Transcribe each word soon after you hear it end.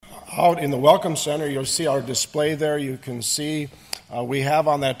Out in the Welcome Center, you'll see our display there. You can see we have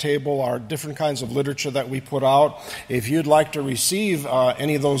on that table our different kinds of literature that we put out. If you'd like to receive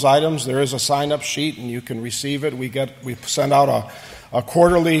any of those items, there is a sign-up sheet, and you can receive it. We send out a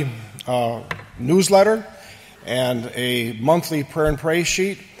quarterly newsletter and a monthly prayer and praise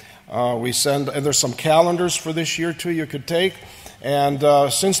sheet. And there's some calendars for this year, too, you could take. And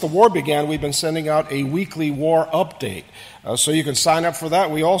since the war began, we've been sending out a weekly war update. So you can sign up for that.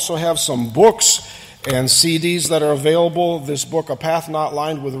 We also have some books and CDs that are available. This book, A Path Not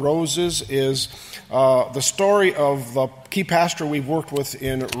Lined with Roses, is the story of the key pastor we've worked with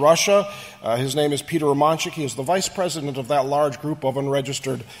in Russia. His name is Peter Romanchik. He is the vice president of that large group of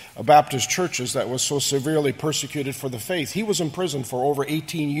unregistered Baptist churches that was so severely persecuted for the faith. He was in prison for over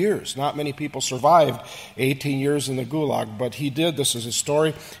 18 years. Not many people survived 18 years in the Gulag, but he did. This is his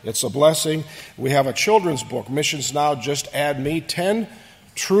story. It's a blessing. We have a children's book, Missions Now, Just Add Me, 10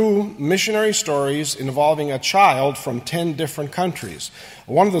 true missionary stories involving a child from 10 different countries.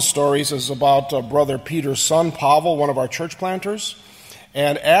 One of the stories is about Brother Peter's son, Pavel, one of our church planters.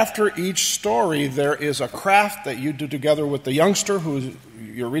 And after each story, there is a craft that you do together with the youngster who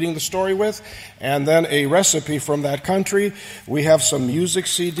you're reading the story with, and then a recipe from that country. We have some music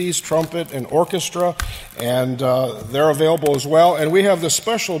CDs, trumpet and orchestra, and they're available as well. And we have the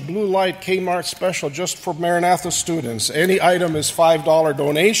special Blue Light Kmart special just for Maranatha students. Any item is $5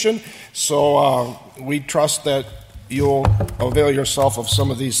 donation, so we trust that you'll avail yourself of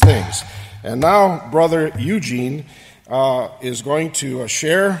some of these things. And now, Brother Eugene is going to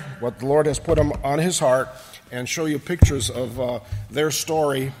share what the Lord has put on his heart and show you pictures of their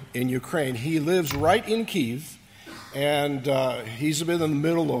story in Ukraine. He lives right in Kyiv, and he's been in the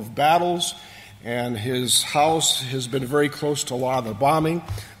middle of battles, and his house has been very close to a lot of the bombing.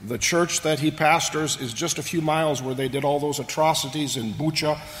 The church that he pastors is just a few miles where they did all those atrocities in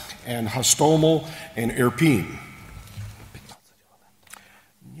Bucha and Hostomel and Irpin.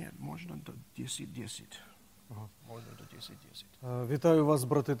 Вітаю вас,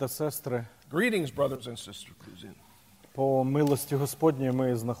 брати та сестри. Greetings, brothers and sisters. По милості Господній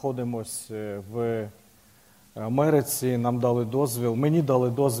ми знаходимося в Америці. Нам дали дозвіл, мені дали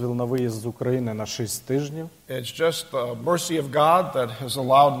дозвіл на виїзд з України на 6 тижнів. It's just the mercy of God that has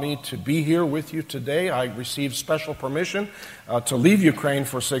allowed me to be here with you today. I received special permission to leave Ukraine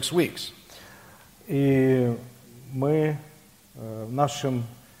for 6 weeks. І ми нашим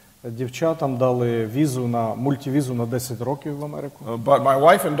дівчатам дали візу мультивізу на 10 років в Америку. But my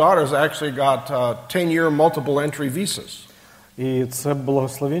wife and daughters actually got 10-year multiple entry visas. І це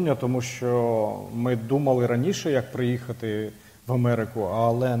благословення, тому що ми думали раніше, як приїхати в Америку,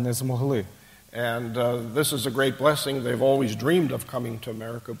 але не змогли. And this is a great blessing. They've always dreamed of coming to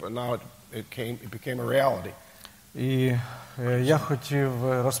America, but now it became a reality. І я хотів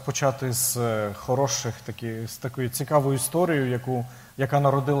розпочати з такою цікавою історією, яка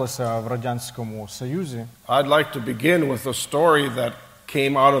народилася в Радянському Союзі. I'd like to begin with a story that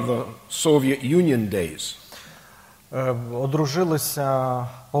came out of the Soviet Union days. Одружилися,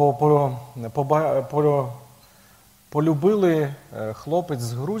 полюбили хлопець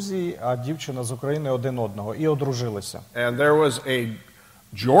з Грузії, а дівчина з України один одного, і одружилися. And there was a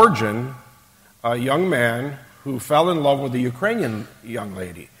Georgian, a young man who fell in love with a Ukrainian young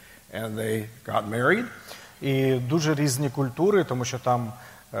lady, and they got married. І дуже різні культури, тому що там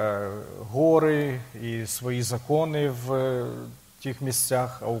гори і свої закони в тих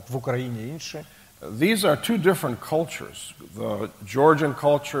місцях, а в Україні інші. These are two different cultures. The Georgian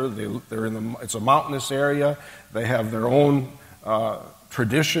culture, it's a mountainous area. They have their own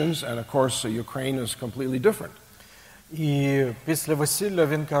traditions, and of course, Ukraine is completely different. І після весілля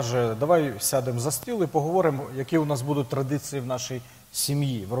він каже: "Давай сядемо за стіл і поговоримо, які у нас будуть традиції в нашій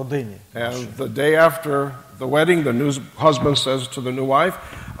сім'ї, в родині." And the day after the wedding, the new husband says to the new wife,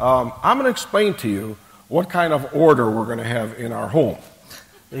 "I'm going to explain to you what kind of order we're going to have in our home."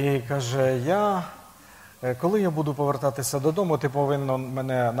 І каже: коли я буду повертатися додому, ти повинен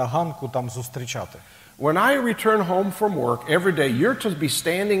мене на ганку там зустрічати. When I return home from work every day, you're to be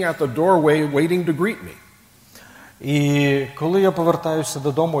standing at the doorway waiting to greet me. І коли я повертаюся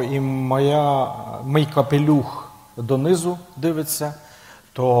додому, і мій капелюх донизу дивиться,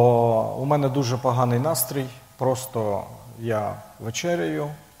 то у мене дуже поганий настрій, просто я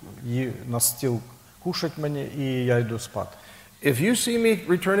вечеряю, на стіл кушать мені, і я йду спати. If you see me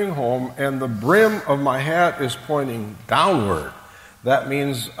returning home and the brim of my hat is pointing downward, that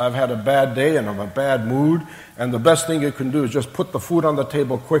means I've had a bad day and I'm in a bad mood, and the best thing you can do is just put the food on the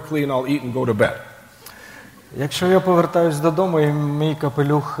table quickly and I'll eat and go to bed. Якщо я повертаюсь додому і мій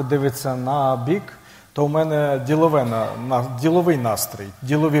капелюх дивиться на бік, то у мене діловий настрій,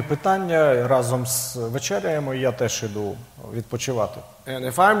 ділові питання, разом з вечеряємо, і я теж іду відпочивати. And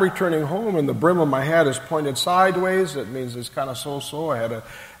if I'm returning home and the brim of my hat is pointed sideways, it means it's kind of so-so. I had an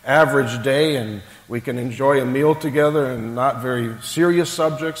average day and we can enjoy a meal together and not very serious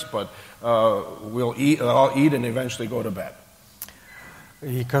subjects, but I'll eat and eventually go to bed.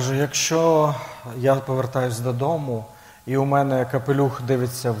 І каже, якщо я повертаюсь додому, і у мене капелюх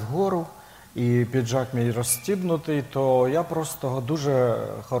дивиться вгору, і піджак мій розстібнутий, то я просто дуже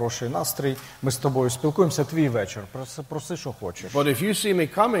хороший настрій. Ми з тобою спілкуємося, твій вечір. Проси, що хочеш. But if you see me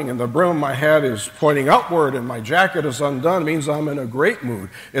coming and the brim of my hat is pointing outward and my jacket is undone, it means I'm in a great mood.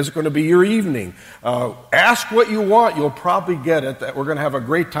 It's going to be your evening. Ask what you want, you'll probably get it. That we're going to have a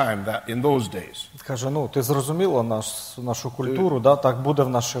great time in those days. Каже, ти зрозуміла нашу культуру, да? Так буде в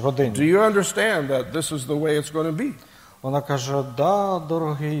нашій родині. Do you understand that this is the way it's going to be? Вона каже, да,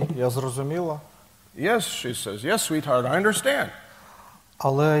 дорогий, я зрозуміла. Yes, she says, yes, sweetheart, I understand.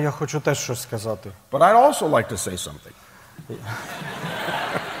 Але я хочу теж щось сказати. But I'd also like to say something.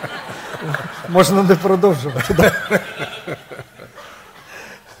 Можна не продовжувати. Да?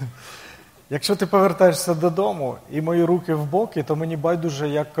 Якщо ти повертаєшся додому і мої руки в боки, то мені байдуже,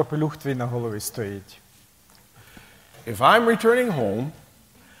 як капелюх твій на голові стоїть. If I'm returning home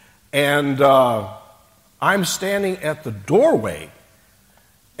and I'm standing at the doorway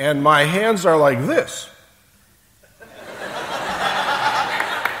and my hands are like this.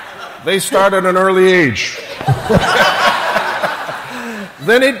 They start at an early age.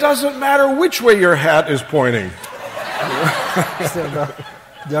 Then it doesn't matter which way your hat is pointing. Все, да.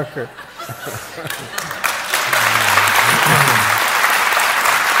 Дякую.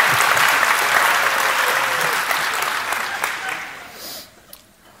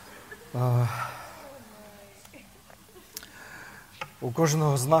 У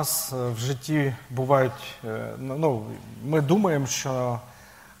кожного з нас в житті бувають, ми думаємо, що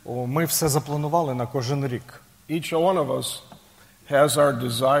ми все запланували на кожен рік. Each one of us has our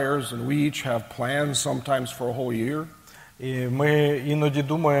desires and we each have plans sometimes for a whole year. І ми іноді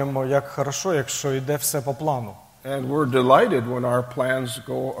думаємо, як хорошо, якщо йде все по плану. And we're delighted when our plans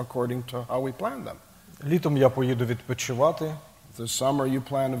go according to how we plan them. Літом я поїду відпочивати. This summer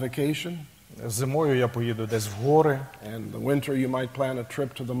you plan a vacation. Зимою я поїду десь в гори. And the winter you might plan a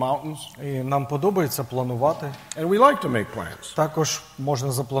trip to the mountains. І нам подобається планувати. And we like to make plans. Також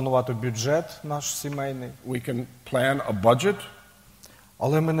можна запланувати бюджет наш сімейний. We can plan a budget.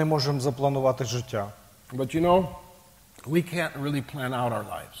 Але ми не можемо запланувати життя. But you know, we can't really plan out our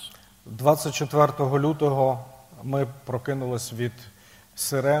lives. 24 лютого ми прокинулись від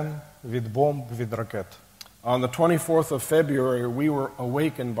сирен, від бомб, від ракет. On the 24th of February, we were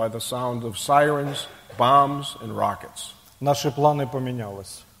awakened by the sound of sirens, bombs, and rockets. Наші плани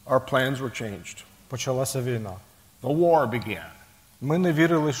помінялись. Our plans were changed. Почалася війна. The war began. Ми не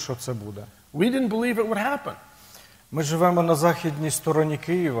вірили, що це буде. We didn't believe it would happen. Ми живемо на західній стороні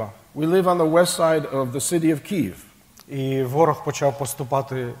Києва. We live on the west side of the city of Kyiv. І ворог почав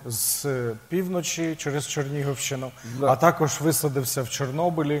поступати з півночі через Чернігівщину, а також висадився в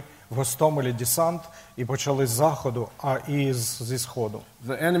Чорнобилі, в Гостомелі десант, і почали з заходу, а і зі сходу.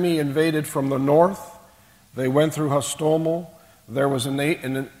 The enemy invaded from the north. They went through Hostomel. There was an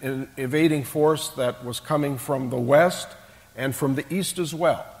invading force that was coming from the west and from the east as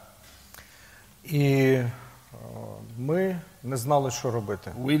well. І ми не знали, що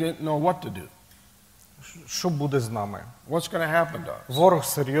робити. We didn't know what to do. Що буде з нами? What's going to happen to us? Ворог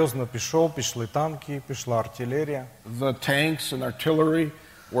серйозно пішли танки, пішла артилерія. The tanks and artillery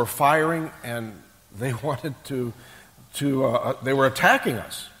were firing and they wanted they were attacking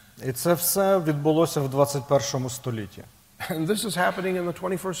us. І це все відбулося в 21 столітті. And this is happening in the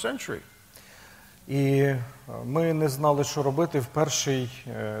 21st century. І ми не знали, що робити в перші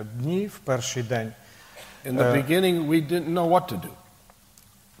дні, в перший день. In the beginning we didn't know what to do.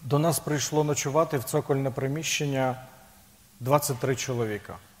 До нас прийшло ночувати в цокольне приміщення 23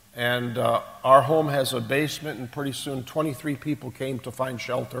 чоловіка. And our home has a basement and pretty soon 23 people came to find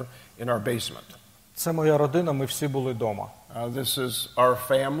shelter in our basement. Це моя родина, ми всі були вдома. This is our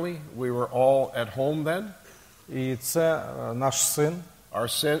family. We were all at home then. І це наш син.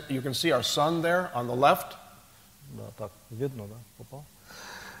 You can see our son there on the left. Да, так, видно, да? Попав.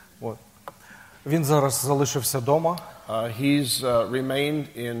 От. Він зараз залишився вдома. He's remained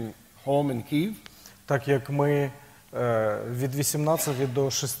in home in Kyiv. Так як ми від 18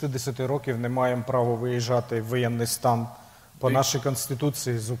 до 60 років не маємо права виїжджати в воєнний стан по нашій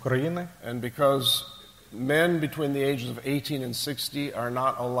Конституції з України. And because men between the ages of 18 and 60 are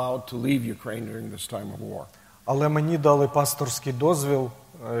not allowed to leave Ukraine during this time of war. Але мені дали пасторський дозвіл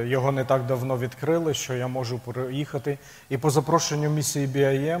його не так давно відкрили, що я можу приїхати. І по запрошенню місії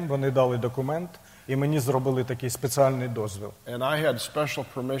BIM вони дали документ, і мені зробили такий спеціальний дозвіл. And I had special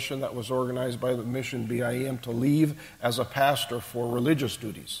permission that was organized by the mission BIM to leave as a pastor for religious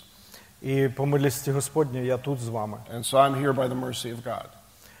duties. І по милості Господній я тут з вами. And so I'm here by the mercy of God.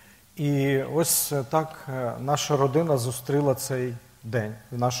 І ось так наша родина зустріла цей день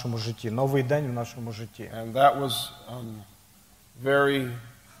в нашому житті, новий день в нашому житті. And that was a very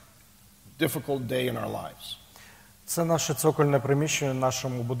difficult day in our lives. Це наше цокольне приміщення в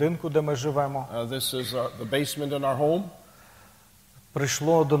нашому будинку, де ми живемо. This is the basement in our home.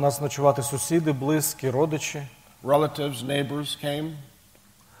 Прийшло до нас ночувати сусіди, близькі, родичі. Relatives, neighbors came.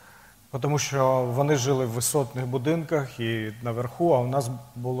 Тому що вони жили в висотних будинках і наверху, а у нас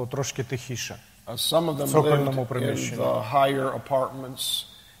було трошки тихіше. Some of them цокольному lived in приміщенні. the higher apartments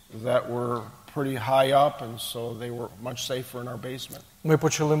that were pretty high up, and so they were much safer in our basement. Ми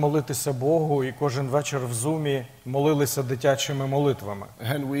почали молитися Богу, і кожен вечір в Зумі молилися дитячими молитвами.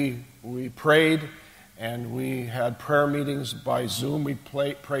 And we prayed, and we had prayer meetings by Zoom. We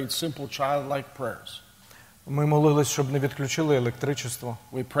prayed simple childlike prayers. Ми молились, щоб не відключили електричество,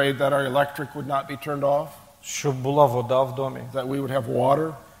 We prayed that our electric would not be turned off, щоб була вода в домі, that we would have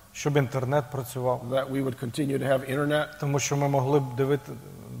water, щоб інтернет працював. that we would continue to have internet. Тому що ми могли б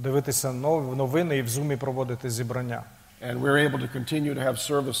дивитися новини і в Зумі проводити зібрання. And we were able to continue to have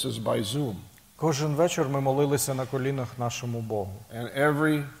services by Zoom. Кожен вечір ми молилися на колінах нашому Богу. And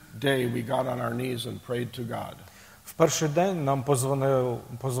every day we got on our knees and prayed to God. В перший день нам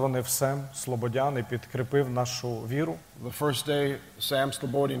позвонив Сем Слободян і підкріпив нашу віру. The first day, Sam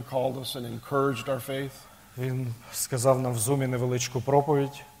Slobodian called us and encouraged our faith. Він сказав нам в Зумі невеличку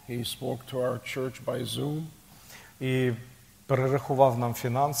проповідь He spoke to our church by Zoom, і перерахував нам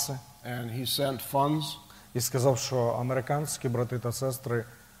фінанси. and he sent funds. І сказав, що американські брати та сестри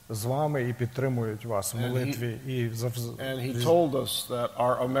з вами і підтримують вас в молитві. And he told us that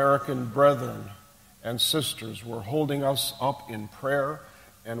our American brethren and sisters were holding us up in prayer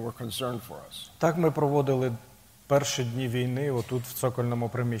and were concerned for us. Так ми проводили перші дні війни отут в цокольному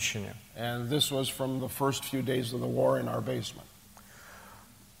приміщенні. And this was from the first few days of the war in our basement.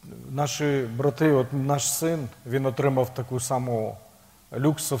 Наші брати, наш син, він отримав таку саму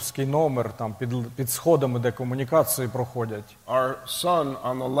люксовський номер там під сходами, де комунікації проходять. Our son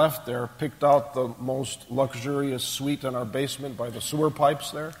on the left there picked out the most luxurious suite in our basement by the sewer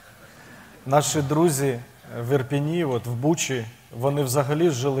pipes there. Наші друзі в Ірпіні, в Бучі, вони взагалі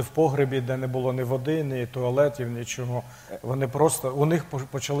жили в погребі, де не було ні води, ні туалетів, нічого. Вони просто, у них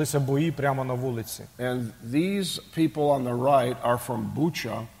почалися бої прямо на вулиці. And these people on the right are from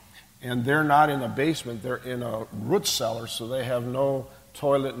Bucha, and they're not in a basement, they're in a root cellar, so they have no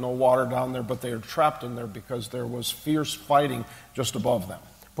toilet, no water down there, but they are trapped in there because there was fierce fighting just above them.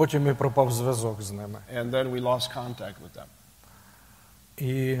 Потім і пропав зв'язок з ними. And then we lost contact with them.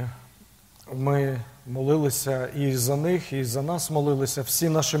 І ми молилися і за них, і за нас молилися. Всі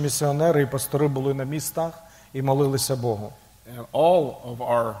наші місіонери і пастори були на містах і молилися Богу. And all of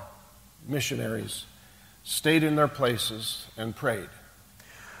our missionaries stayed in their places and prayed.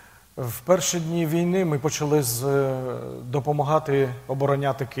 В перші дні війни ми почали допомагати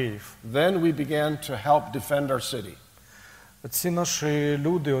обороняти Київ. Then we began to help defend our city. Ці наші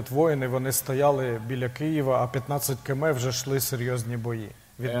люди, воїни, вони стояли біля Києва, а 15 км вже йшли серйозні бої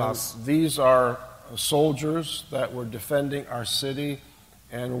від нас. These are soldiers that were defending our city,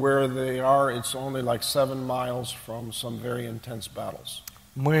 and where they are, it's only like 7 miles from some very intense battles.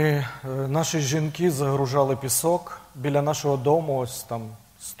 Наші жінки загружали пісок біля нашого дому, ось там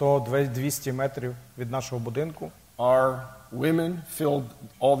 100-200 метрів від нашого будинку. Our women filled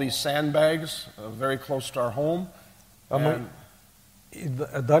all these sandbags very close to our home. І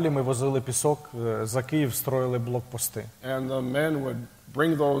далі ми возили пісок, за Київ строїли блокпости. And the men would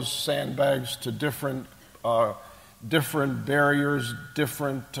bring those sandbags to different barriers,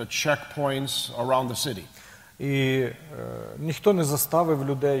 different checkpoints around the city. І ніхто не заставив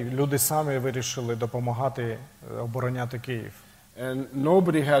людей, люди самі вирішили допомагати обороняти Київ. And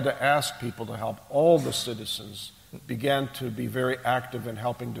nobody had to ask people to help. All the citizens began to be very active in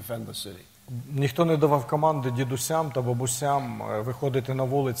helping defend the city. Ніхто не давав команди дідусям та бабусям виходити на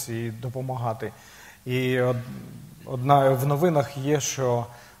вулиці і допомагати. І в новинах є, що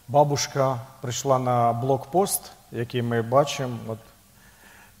бабушка прийшла на блокпост, який ми бачимо,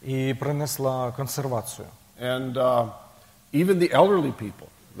 і принесла консервацію. And even the elderly people,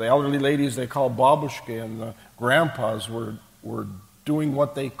 the elderly ladies they call babushka, and the grandpas were doing what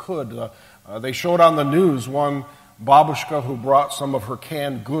they could. They showed on the news one babushka who brought some of her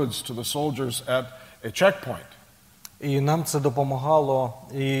canned goods to the soldiers at a checkpoint. І нам це допомагало.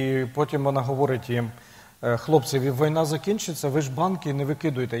 І потім вона говорить їм: хлопці, війна закінчиться, ви ж банки не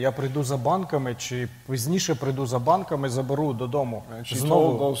викидуйте. Я прийду за банками, чи пізніше прийду за банками, заберу додому. And she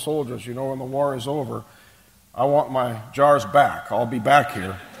told those soldiers, you know, when the war is over, I want my jars back. I'll be back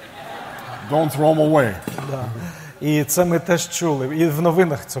here. Don't throw them away. Да. І це ми теж чули. І в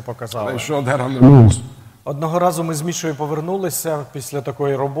новинах це показали. They showed that on the news. Одного разу ми з Мішою повернулися після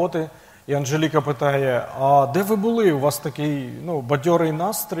такої роботи, і Анжеліка питає: а де ви були? У вас такий, бадьорий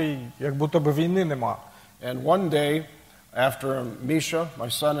настрій, як будто би війни нема. And one day, after Misha, my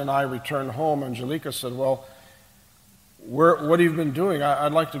son, and I returned home, Angelica said, well, what have you been doing?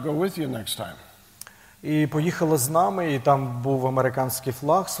 I'd like to go with you next time. І поїхала з нами, і там був американський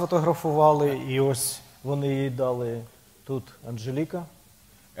флаг, сфотографували, і ось вони їй дали тут Анжеліка.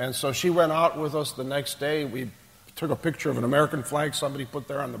 And so she went out with us the next day. We took a picture of an American flag somebody put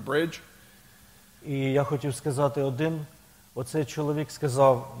there on the bridge. І я хотів сказати оцей чоловік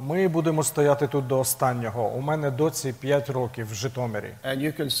сказав: ми будемо стояти тут до останнього. У мене доці 5 років в Житомирі. And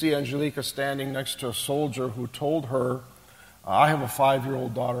you can see Angelica standing next to a soldier who told her, I have a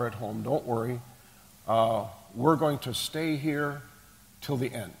 5-year-old daughter at home, don't worry. We're going to stay here till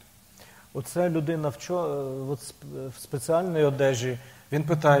the end. Оця людина в спеціальній одежі, він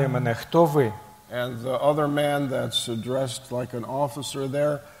питає мене: хто ви? And the other man that's dressed like an officer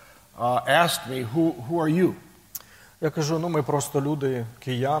there asked me, who are you? Я кажу: ми просто люди,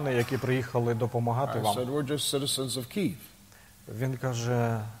 кияни, які приїхали допомагати I вам. said, we're just citizens of Kyiv. Він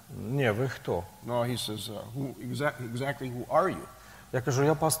каже: ні, ви хто? No, he says, exactly who are you? Я кажу: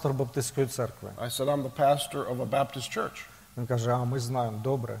 я пастор Баптистської церкви. I said, I'm the pastor of a Baptist church. Він каже: ми знаємо,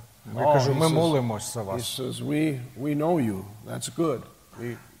 добре. Я кажу: ми молимось за вас. He says, we know you. That's good.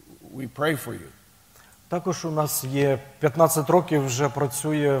 We pray for you. Також у нас є 15 років вже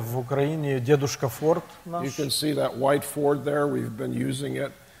працює в Україні дідушка Форд наш. You can see that white Ford there. We've been using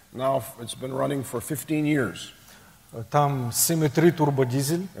it. Now it's been running for 15 years. Там 7,3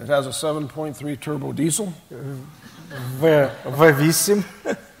 турбодизель. It has a 7.3 turbo diesel. V8.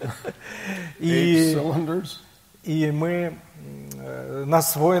 8 cylinders. І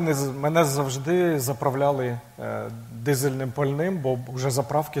нас воїни, мене завжди заправляли дизельним пальним, бо вже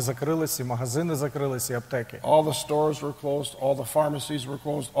заправки закрились, і магазини закрились, і аптеки. All the stores were closed, all the pharmacies were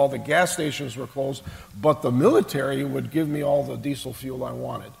closed, all the gas stations were closed, but the military would give me all the diesel fuel I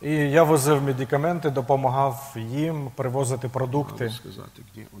wanted. І я возив медикаменти, допомагав їм привозити продукти.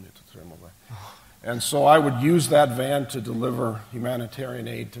 And so I would use that van to deliver humanitarian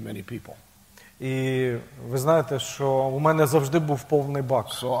aid to many people. І ви знаєте, що у мене завжди був повний бак.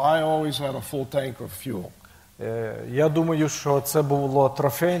 So I always had a full tank of fuel. Я думаю, що це було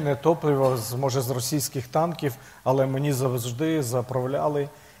трофейне топливо, може, з російських танків, але мені завжди заправляли,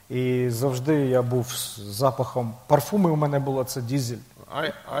 і завжди я був з запахом. Парфуми у мене було, це дизель.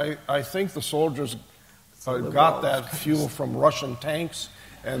 I think the soldiers got that fuel from Russian tanks,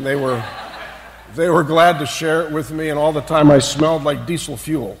 and they were glad to share it with me, and all the time I smelled like diesel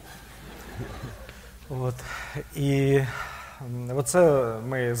fuel. От. І оце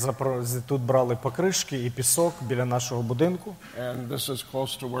ми тут брали покришки і пісок біля нашого будинку. And this is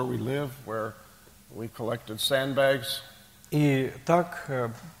close to where we live, where we collected sandbags. І так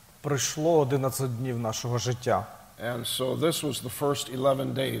пройшло 11 днів нашого життя. And so this was the first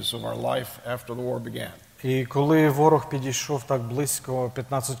 11 days of our life after the war began. І коли ворог підійшов так близько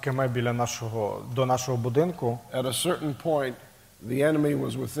 15 км до нашого будинку, at a certain point the enemy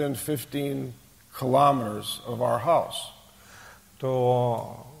was within 15 kilometers of our house.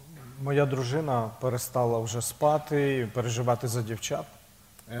 То моя дружина перестала вже спати і переживати за дівчат.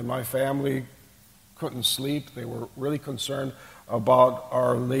 And my family couldn't sleep. They were really concerned about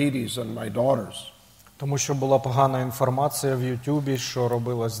our ladies and my daughters. Тому що була погана інформація в Ютубі, що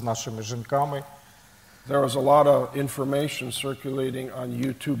робилось з нашими жінками. There was a lot of information circulating on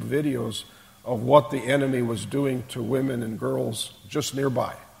YouTube videos of what the enemy was doing to women and girls just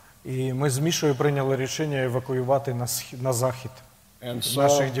nearby. І ми з Мішою прийняли рішення евакуювати на захід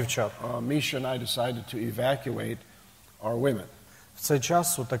наших дівчат. Misha and I decided to evacuate our women. В цей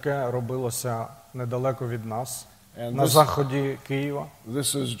час таке робилося недалеко від нас, на заході Києва.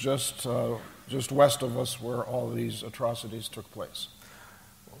 This is just west of us where all these atrocities took place.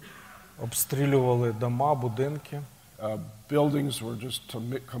 Обстрілювали дома, будинки. Buildings were just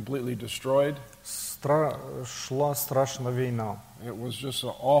completely destroyed. Йшла страшна війна. It was just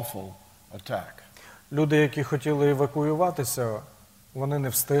an awful attack. Люди, які хотіли евакуюватися, вони не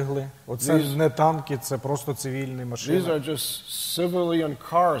встигли. Оце не танки, це просто цивільні машини. These are just civilian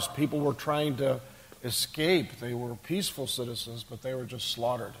cars. People were trying to escape. They were peaceful citizens, but they were just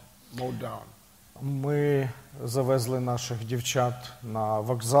slaughtered, mowed down. Ми завезли наших дівчат на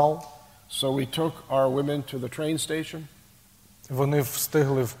вокзал. So we took our women to the train station. Вони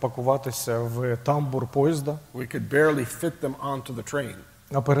встигли впакуватися в тамбур поїзда. We could barely fit them onto the train.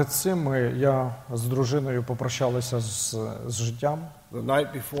 А перед цим я з дружиною попрощалися з життям. The night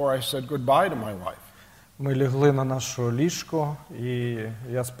before I said goodbye to my wife. Ми лягли на наше ліжко, і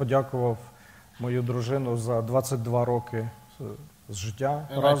я подякував мою дружину за 22 роки з життя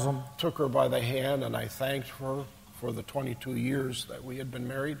And разом. I took her by the hand and I thanked her for the 22 years that we had been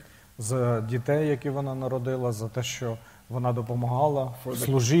married. За дітей, які вона народила, за те, що вона допомагала в For the-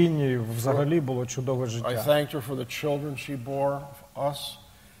 служінні, взагалі було чудове I життя. thanked her for the children she bore us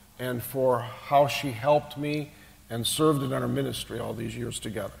and for how she helped me and served in our ministry all these years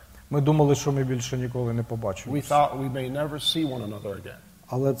together. Ми думали, що ми більше ніколи не We побачимося. thought we may never see one another again,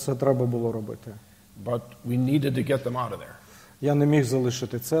 Але це треба було робити. but we needed to get them out of there. Я не міг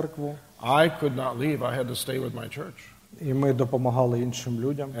залишити церкву, I could not leave. I had to stay with my church. і ми допомагали іншим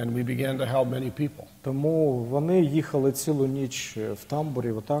людям. And we began to help many people. Тому вони їхали цілу ніч в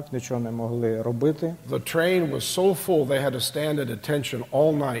тамбурі, отак, нічого не могли робити. The train was so full they had to stand at attention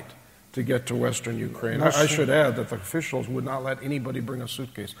all night to get to Western Ukraine. I should add that the officials would not let anybody bring a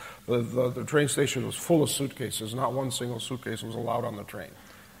suitcase. The train station was full of suitcases. Not one single suitcase was allowed on the train.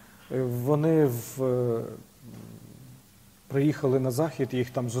 Вони приїхали на захід, їх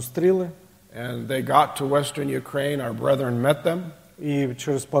там зустріли, And they got to Western Ukraine. Our brethren met them. і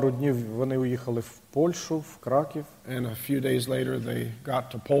через пару днів вони уїхали в Польщу, в Краків. And a few days later they got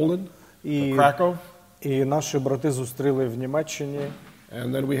to Poland, to І, Krakow. і наші брати зустріли в Німеччині.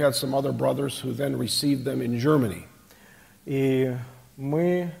 And then we had some other brothers who then received them in Germany. І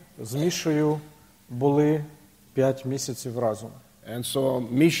ми з Мішею були 5 місяців разом. And so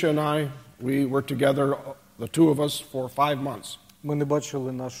Misha and I, we were together, the two of us, for 5 months. Ми не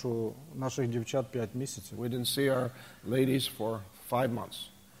бачили наших дівчат 5 місяців. We didn't see our ladies for 5 months.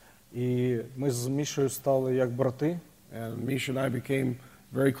 І ми з Мішею стали як брати. And Misha and I became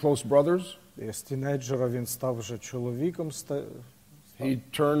very close brothers. І з тінейджера він став вже чоловіком, He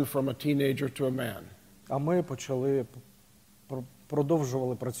turned from a teenager to a man. а ми почали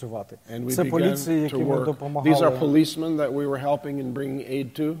продовжували працювати. And we Це поліції, began які to ми work. These are допомагали. policemen that we were helping and bringing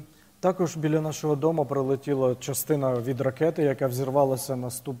aid to. Також біля нашого дому прилетіла частина від ракети, яка взірвалася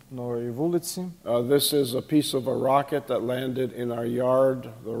наступної вулиці. This is a piece of a rocket that landed in our yard.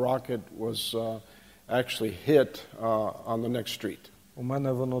 The rocket was actually hit on the next street. У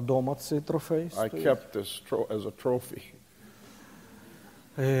мене воно вдома, цей трофей I стоїть. kept this as a trophy.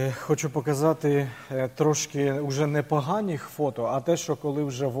 Хочу показати трошки уже не поганих фото, а те, що коли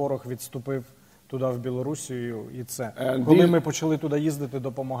вже ворог відступив туди, в Білорусію, і це. Коли ми почали туди їздити,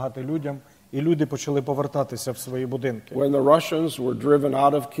 допомагати людям, і люди почали повертатися в свої будинки. When the Russians were driven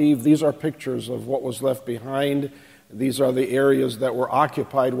out of Kyiv, these are pictures of what was left behind. These are the areas that were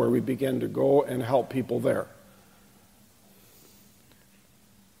occupied where we began to go and help people there.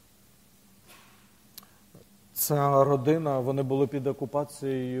 Ця родина, вони були під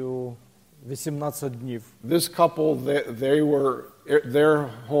окупацією 18 днів. This couple, they were, their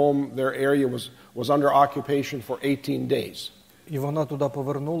home, their area was under occupation for 18 days. І вона туди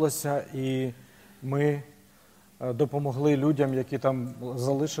повернулася, і ми допомогли людям, які там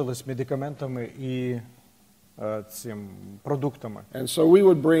залишились, медикаментами і цим продуктами. And so we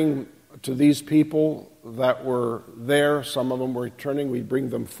would bring to these people that were there, some of them were returning, we'd bring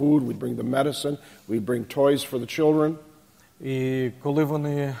them food, we'd bring them medicine, we'd bring toys for the children. І коли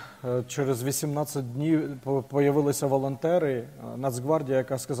вони через 18 днів появилися волонтери, Нацгвардія,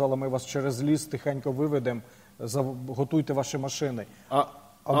 яка сказала, ми вас через ліс тихенько виведемо, готуйте ваші машини.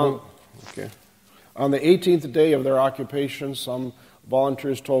 Okay. On the 18th day of their occupation, some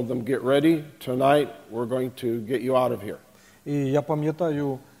volunteers told them, get ready, tonight we're going to get you out of here. І я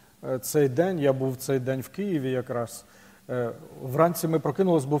пам'ятаю цей день, я був цей день в Києві якраз. Вранці ми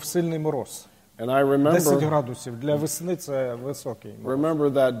прокинулись, був сильний мороз. And I 10 remember, градусів. Для весни це високий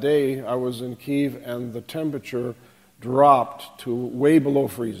мороз. that day I was in Kyiv and the temperature dropped to way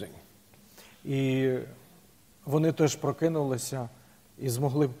below freezing. І вони теж прокинулися і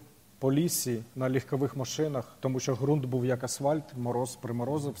змогли по лісі на легкових машинах, тому що ґрунт був як асфальт, мороз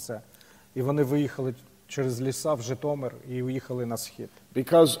приморозив все. І вони виїхали через ліса в Житомир і уїхали на схід.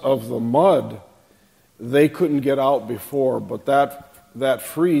 Because of the mud, they couldn't get out before, but that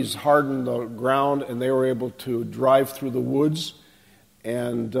freeze hardened the ground and they were able to drive through the woods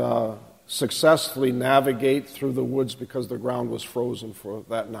and successfully navigate through the woods because the ground was frozen for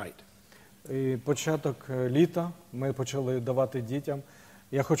that night. І початок літа ми почали давати дітям.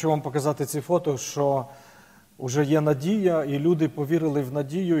 Я хочу вам показати ці фото, що Уже є надія, і люди повірили в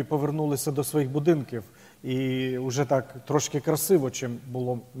надію і повернулися до своїх будинків. І вже так трошки красиво, чим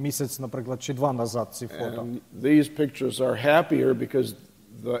було місяць, наприклад, чи два назад ці фото. And these pictures are happier because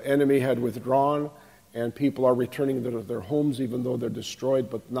the enemy had withdrawn and people are returning to their homes even though they're destroyed,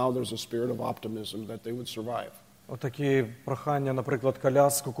 but now there's a spirit of optimism that they would survive. Отакі прохання, наприклад,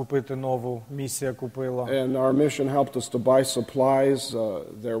 коляску купити нову, місія купила. And our mission helped us to buy supplies.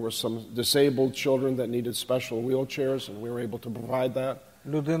 There were some disabled children that needed special wheelchairs, and we were able to provide that.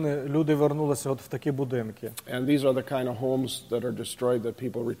 Люди вернулися от в такі будинки. And these are the kind of homes that are destroyed that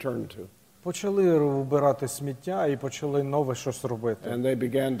people return to. Почали вбирати сміття і почали нове щось робити. And they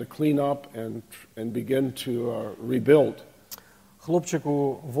began to clean up and begin to rebuild.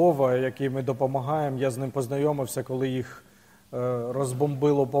 Хлопчику Вова, який ми допомагаємо, я з ним познайомився, коли їх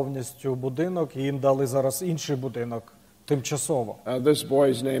розбомбило повністю будинок, і їм дали зараз інший будинок, тимчасово. This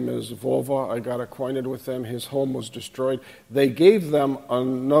boy's name is Vova. I got acquainted with them. His home was destroyed. They gave them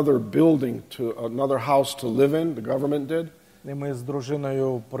another building another house to live in. The government did. І ми з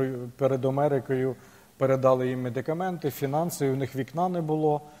дружиною перед Америкою передали їм медикаменти, фінанси, і у них вікна не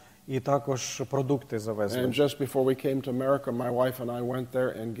було, і також продукти завезли. And just before we came to America, my wife and I went there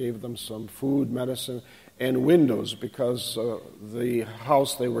and gave them some food, medicine, and windows because the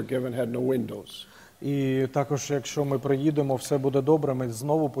house they were given had no windows. І також, якщо ми приїдемо, все буде добре, ми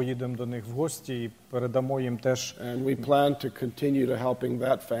знову поїдемо до них в гості і передамо їм теж. And we plan to continue to helping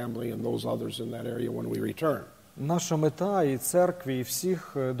that family and those others in that area when we return. Наша мета і церкві, і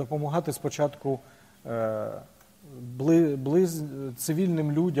всіх допомагати спочатку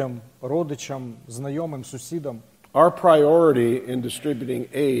цивільним людям, родичам, знайомим, сусідам. Our priority in distributing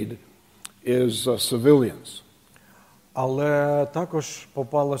aid is civilians. Але також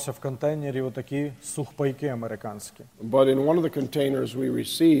попалося в контейнері отакі сухпайки американські. But in one of the containers we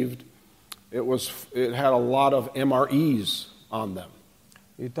received, it had a lot of MREs on them.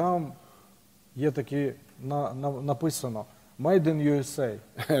 І там є такі написано Made in USA.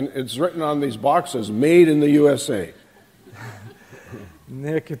 And it's written on these boxes, made in the USA.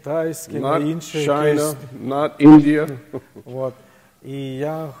 Не китайські, не Not інші China, якісь. not India. От. І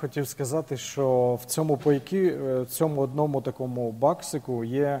я хотів сказати, що в цьому одному такому баксику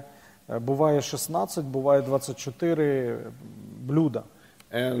буває 16, буває 24 блюда.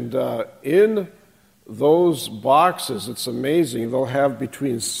 And in those boxes, it's amazing, they'll have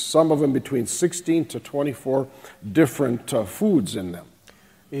some of them between 16 to 24 different foods in them.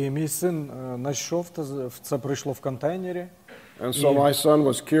 І мій син знайшов, це прийшло в контейнері. And so my son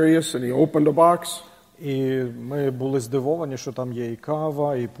was curious and he opened a box. І ми були здивовані, що там є і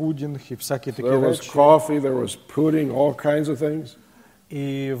кава, і пудінг, і всякі такі There was речі. coffee, there was pudding, all kinds of things.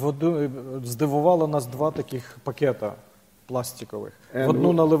 І здивувало нас два таких пакета пластикових. And В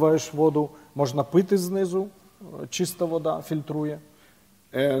одну наливаєш воду, можна пити знизу, чиста вода, фільтрує.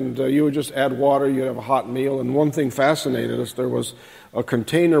 And you would just add water, you'd have a hot meal. And one thing fascinated us, there was a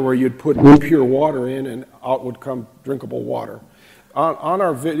container where you'd put impure water in and out would come drinkable water. On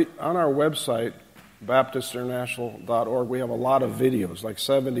our website, BaptistInternational.org, we have a lot of videos, like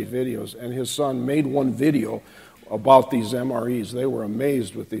 70 videos. And his son made one video about these MREs. They were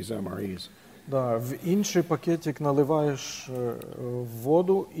amazed with these MREs. Да, в інший пакетик наливаєш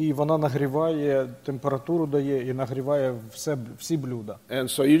воду, і вона нагріває, температуру дає і нагріває всі блюда. And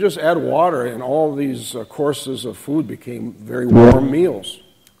so you just add water and all these courses of food became very warm meals.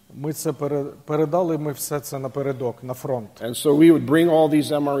 Ми це передали все це напередок, на фронт. And so we would bring all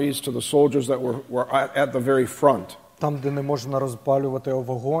these MREs to the soldiers that were at the very front. Там, де не можна розпалювати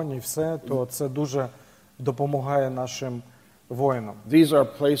вогонь і все, то це дуже допомагає нашим воїнам. These are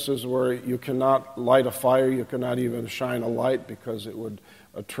places where you cannot light a fire, you cannot even shine a light because it would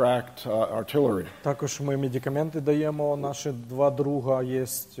attract artillery. Також ми медикаменти даємо. Наші два друга є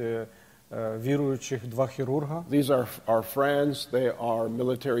віруючих, два хірурга. These are our friends, they are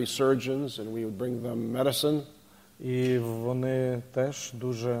military surgeons, and we would bring them medicine. І вони теж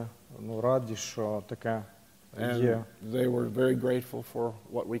дуже раді, що таке є. And they were very grateful for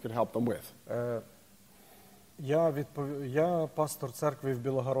what we could help them with. Я пастор церкви в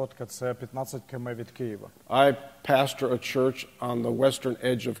Білогородка, це 15 км від Києва. I pastor a church on the western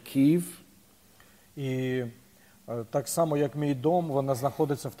edge of Kyiv. І так само, як мій дом, вона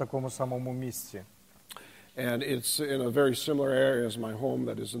знаходиться в такому самому місці. And it's in a very similar area as my home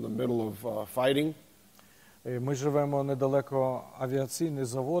that is in the middle of fighting. Ми живемо недалеко авіаційний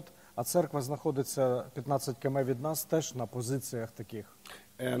завод, а церква знаходиться 15 км від нас теж на позиціях таких.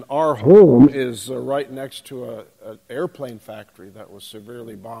 And our home is right next to an airplane factory that was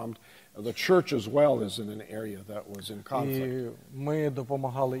severely bombed. The church as well is in an area that was in conflict. І ми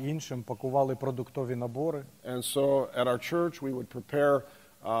допомагали іншим, пакували продуктові набори. And so at our church we would prepare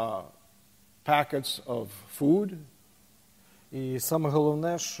packets of food. І саме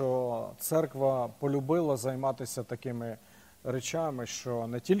головне, що церква полюбила займатися такими речами, що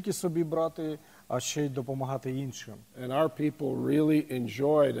не тільки собі брати, а ще й допомагати іншим. And our people really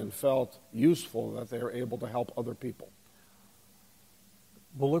enjoyed and felt useful that they were able to help other people.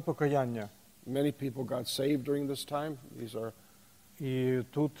 Були покаяння. Many people got saved during this time. І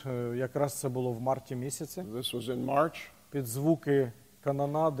тут якраз це було в марті місяці. This was in March. Під звуки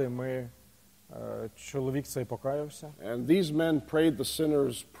канонади чоловік цей покаявся. And these men prayed the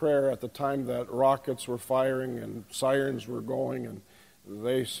sinner's prayer at the time that rockets were firing and sirens were going, and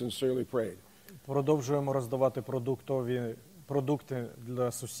they sincerely prayed. Продовжуємо роздавати продукти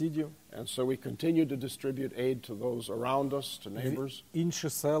для сусідів. And so we continued to distribute aid to those around us, to neighbors. Інші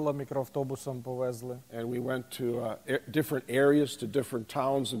села мікроавтобусом повезли. And we went to different areas, to different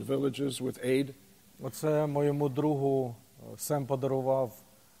towns and villages with aid. Оце моєму другу Сем подарував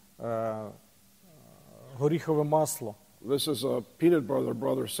горіхове масло. This is a peanut butter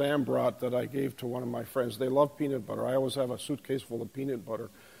brother Sam brought that I gave to one of my friends. They love peanut butter. I always have a suitcase full of peanut butter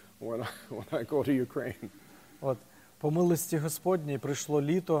when I go to Ukraine. От, по милості Господній прийшло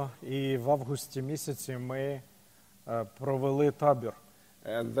літо, і в августі місяці ми провели табір.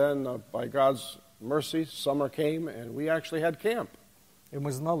 And then by God's mercy, summer came and we actually had camp. І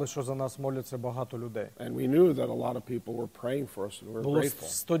ми знали, що за нас моляться багато людей. And we knew that a lot of people were praying for us and we were Було grateful.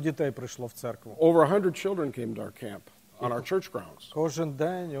 100 дітей прийшло в церкву. Over 100 children came to our camp on our church grounds. Кожен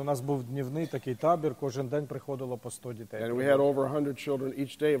день, у нас був днівний такий табір, кожен день приходило по 100 дітей. And we had over 100 children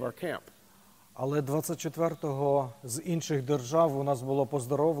each day of our camp. Але 24-го з інших держав у нас було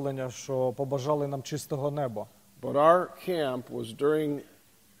поздоровлення, що побажали нам чистого неба. But our camp was during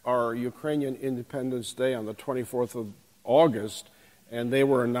our Ukrainian Independence Day on the 24th of August, and they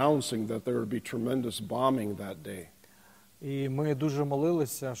were announcing that there would be tremendous bombing that day. І ми дуже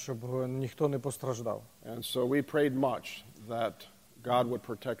молилися, щоб ніхто не постраждав. And so we prayed much that God would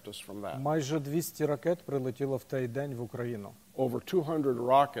protect us from that. Майже 200 ракет прилетіло в той день в Україну. Over 200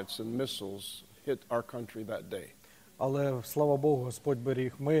 rockets and missiles hit our country that day. Але, слава Богу, Господь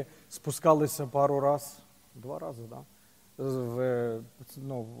беріг. Ми спускалися два рази, да? В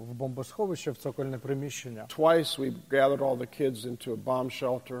бомбосховище, в цокольне приміщення. Twice we gathered all the kids into a bomb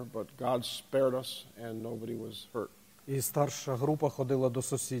shelter, but God spared us and nobody was hurt. І старша група ходила до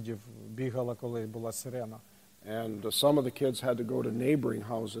сусідів, бігала, коли була сирена. And some of the kids had to go to neighboring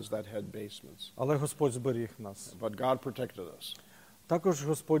houses that had basements. Але Господь зберіг нас. But God protected us. Також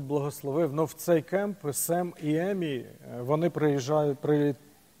Господь благословив. Но в цей кемп Сем і Емі, вони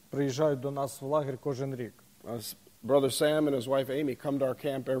приїжджають до нас в лагерь кожен рік. Brother Sam and his wife Amy come to our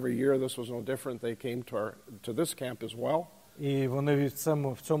camp every year. This was no different. They came to this camp as well. І вони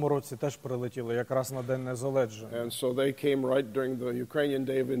в цьому році теж прилетіли, якраз на День Незалежності. And so they came right during the Ukrainian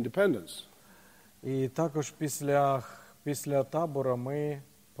Day of Independence. І також після табору ми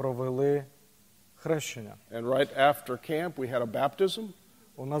провели хрещення. And right after camp we had a baptism.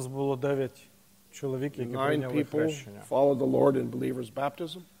 У нас було 9 чоловік, які прийняли хрещення. 9 people followed the Lord in believers'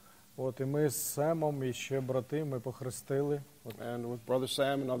 baptism. От і ми з Семом і ще брати, ми похрестили. And with Brother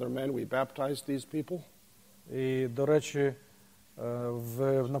Sam and other men we baptized these people. І, до речі,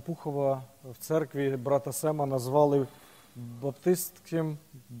 в Напухова в церкві брата Сема назвали баптистським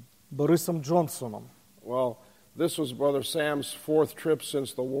Борисом Джонсоном. Well, this was Brother Sam's 4th trip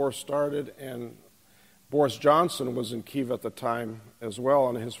since the war started, and Boris Johnson was in Kyiv at the time as well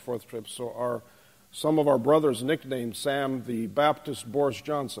on his 4th trip. So some of our brothers nicknamed Sam the Baptist Boris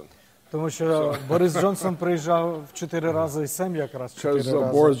Johnson. Тому що Борис Джонсон приїжджав 4 рази, і Сем якраз 4 рази.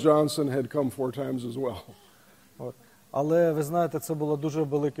 Because Boris Johnson had come 4 times as well. От. Але, ви знаєте, це було дуже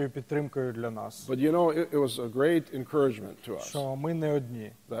великою підтримкою для нас. But you know, it was a great encouragement to us. Що ми не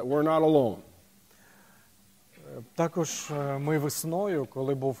одні. That we're not alone. Також ми весною,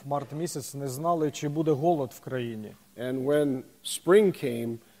 коли був март місяць, не знали, чи буде голод в країні. And when spring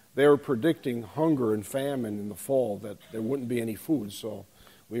came, they were predicting hunger and famine in the fall, that there wouldn't be any food. So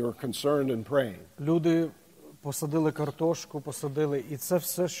we were concerned and praying. Люди посадили картошку, і це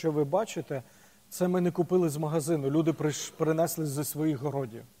все, що ви бачите, це ми не купили з магазину. Люди принесли зі своїх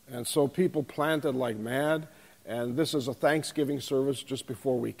городів. And so people planted like mad, and this is a Thanksgiving service just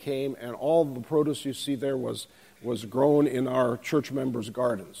before we came, and all the produce you see there was grown in our church members'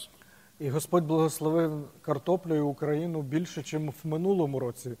 gardens. І Господь благословив картоплею Україну більше, ніж в минулому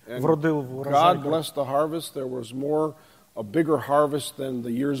році. Вродив урожай. God blessed the harvest. There was more a bigger harvest than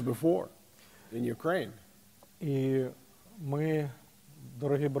the years before in Ukraine. І ми,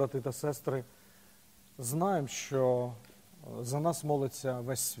 дорогі брати та сестри, знаємо, що за нас молиться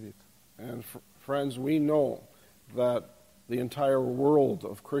весь світ. And friends, we know that the entire world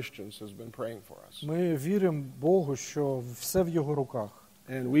of Christians has been praying for us. Ми віримо Богу, що все в Його руках.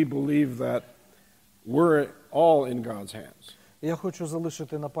 And we believe that we're all in God's hands. Я хочу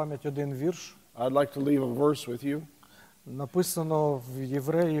залишити на пам'ять один вірш. I'd like to leave a verse with you Написано в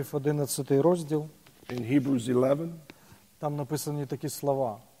Євреїв 11 розділ. in Hebrews 11. Там написані такі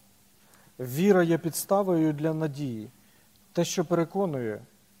слова. Віра є підставою для надії. Те, що переконує,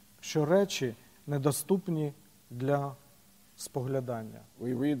 що речі недоступні для споглядання.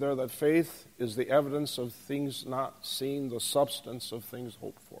 We read there that faith is the evidence of things not seen, the substance of things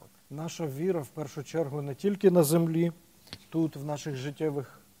hoped for. Наша віра, в першу чергу, не тільки на землі, тут, в наших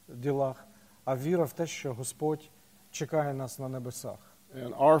життєвих ділах, а віра в те, що Господь чекає нас на небесах.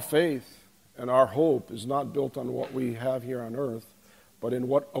 And our faith and our hope is not built on what we have here on earth, but in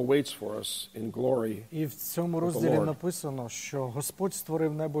what awaits for us in glory. І в цьому розділі Lord. написано, що Господь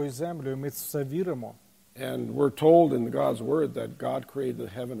створив небо і землю, і ми в це віримо. And we're told in God's word that God created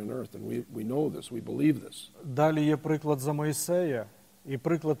heaven and earth, and we know this, we believe this. Далі є приклад за Моїсея, і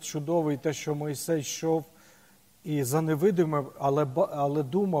приклад чудовий, те, що Моїсей йшов і за невидимим, але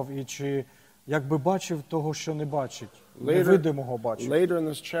думав, і чи якби бачив того, що не бачить, невидимого бачив. Later in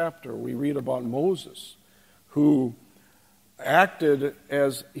this chapter, we read about Moses, who acted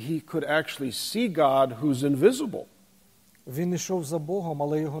as he could actually see God who's invisible. Він йшов за Богом,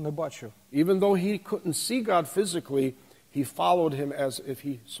 але його не бачив. Even though he couldn't see God physically, he followed him as if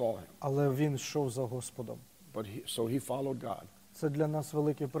he saw him. Але він йшов за Господом. So he followed God. Це для нас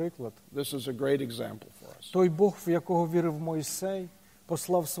великий приклад. This is a great example for us. Той Бог, в якого вірив Мойсей,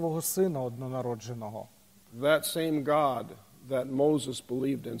 послав свого сина однонародженого. That same God that Moses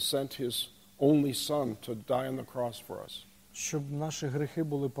believed in sent his only son to die on the cross for us. Щоб наші гріхи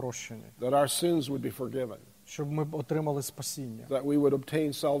були прощені. That our sins would be forgiven. Щоб ми отримали спасіння. That we would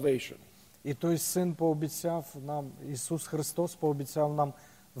obtain salvation. І той син пообіцяв нам, Ісус Христос пообіцяв нам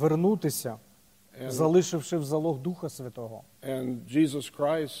вернутися, залишивши в залог Духа Святого. And Jesus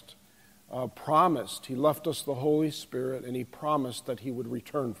Christ promised, he left us the Holy Spirit, and he promised that he would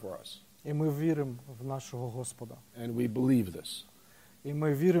return for us. І ми віримо в нашого Господа. And we believe this. І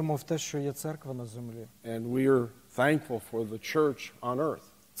ми віримо в те, що є церква на землі. And we are thankful for the church on earth.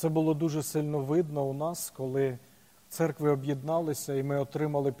 Це було дуже сильно видно у нас, коли церкви об'єдналися, і ми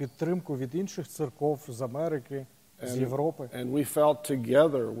отримали підтримку від інших церков з Америки, з Європи. And we felt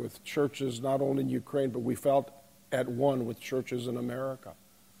together with churches not only in Ukraine, but we felt at one with churches in America.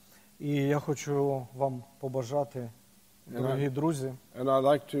 І я хочу вам побажати, дорогі друзі, And I'd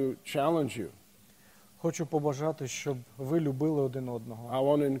like to challenge you. хочу побажати, щоб ви любили один одного, I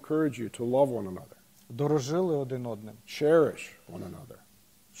want to encourage you to love one another. дорожили один одним, Cherish one another.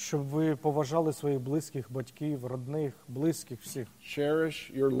 щоб ви поважали своїх близьких, батьків, родних, близьких всіх.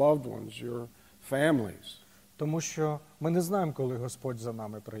 Cherish your loved ones, your families. Тому що ми не знаємо, коли Господь за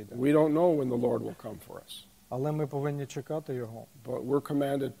нами прийде. We don't know when the Lord will come for us, Але ми повинні чекати Його. but we're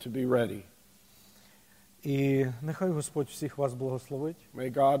commanded to be ready. І нехай Господь всіх вас благословить.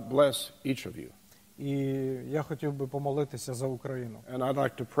 May God bless each of you. І я хотів би помолитися за Україну. And I'd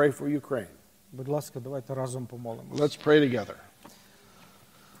like to pray for Ukraine. Будь ласка, давайте разом помолимося. Let's pray together.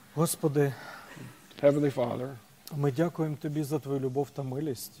 Господи, Heavenly Father, ми дякуємо Тобі за Твою любов та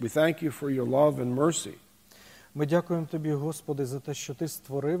милість. we thank you for your love and mercy. Ми дякуємо Тобі, Господи, за те, що Ти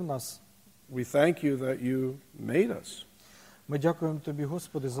створив нас. We thank you that you made us. Ми дякуємо Тобі,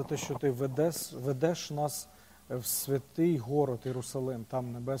 Господи, за те, що Ти ведеш нас в святий город Єрусалим,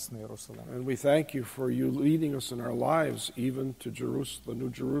 там небесний Єрусалим. And we thank you for you leading us in our lives even to the New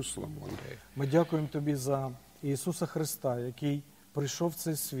Jerusalem one day. Ми дякуємо Тобі за Ісуса Христа, який прийшов в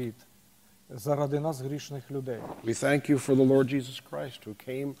цей світ заради нас, грішних людей. We thank you for the Lord Jesus Christ who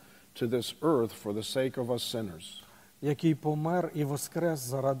came to this earth for the sake of us sinners. Який помер і воскрес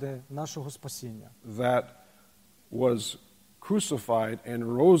заради нашого спасіння. That was crucified and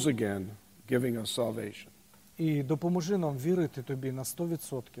rose again, giving us salvation. І допоможи нам вірити Тобі на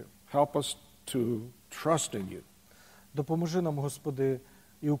 100%. Help us to trust in you. Допоможи нам, Господи,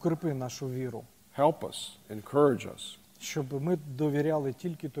 і укріпи нашу віру. Help us, encourage us, Щоб ми довіряли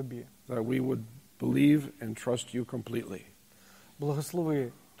тільки Тобі. that we would believe and trust you completely.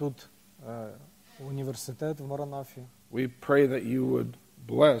 Благослови тут університет в Маранафі, We pray that you would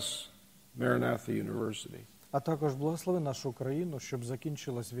bless Maranatha University. а також благослови нашу країну, щоб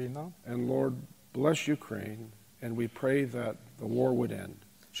закінчилась війна, And Lord, bless Ukraine, and we pray that the war would end,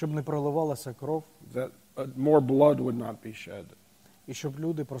 щоб не проливалася кров, that more blood would not be shed, і щоб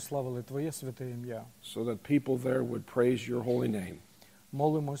люди прославили Твоє святе ім'я. so that people there would praise your holy name.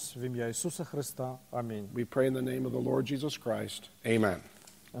 Молимось в ім'я Ісуса Христа. Амінь. We pray in the name of the Lord Jesus Christ. Amen.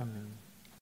 Амінь.